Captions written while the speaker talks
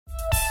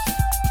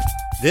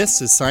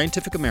This is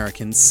Scientific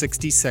American's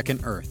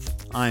 60-Second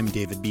Earth. I'm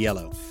David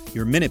Biello.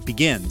 Your minute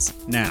begins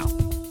now.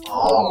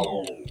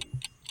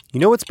 You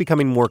know what's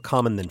becoming more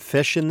common than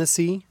fish in the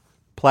sea?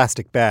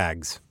 Plastic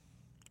bags.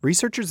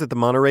 Researchers at the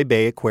Monterey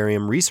Bay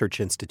Aquarium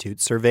Research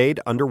Institute surveyed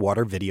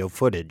underwater video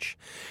footage.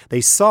 They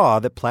saw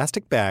that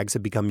plastic bags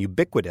have become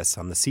ubiquitous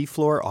on the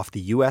seafloor off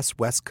the U.S.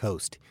 West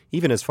Coast,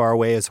 even as far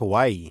away as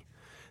Hawaii.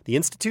 The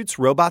Institute's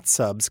robot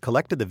subs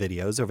collected the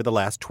videos over the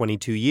last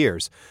 22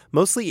 years,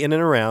 mostly in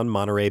and around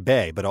Monterey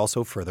Bay, but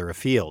also further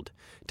afield.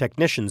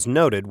 Technicians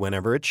noted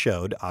whenever it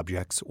showed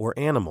objects or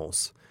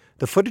animals.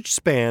 The footage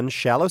spanned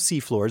shallow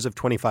seafloors of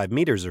 25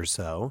 meters or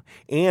so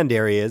and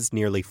areas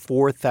nearly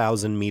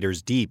 4,000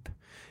 meters deep.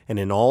 And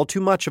in all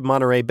too much of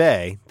Monterey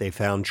Bay, they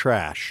found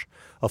trash.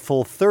 A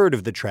full third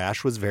of the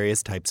trash was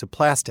various types of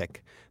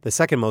plastic. The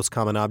second most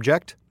common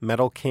object,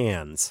 metal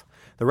cans.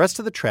 The rest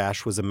of the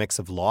trash was a mix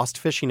of lost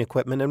fishing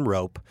equipment and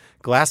rope,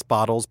 glass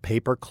bottles,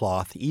 paper,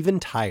 cloth, even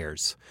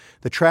tires.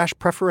 The trash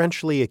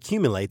preferentially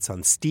accumulates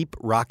on steep,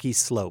 rocky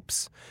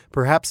slopes,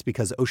 perhaps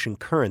because ocean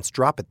currents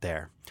drop it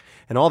there.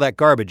 And all that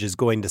garbage is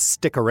going to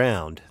stick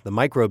around. The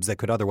microbes that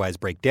could otherwise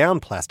break down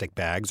plastic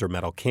bags or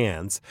metal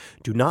cans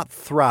do not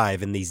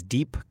thrive in these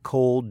deep,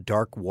 cold,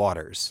 dark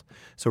waters.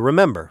 So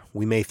remember,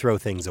 we may throw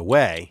things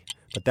away,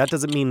 but that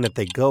doesn't mean that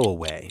they go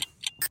away.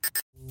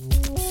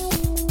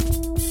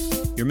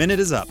 Your minute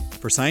is up.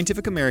 For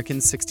Scientific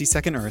American's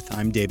 60-Second Earth,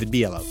 I'm David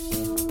Biello.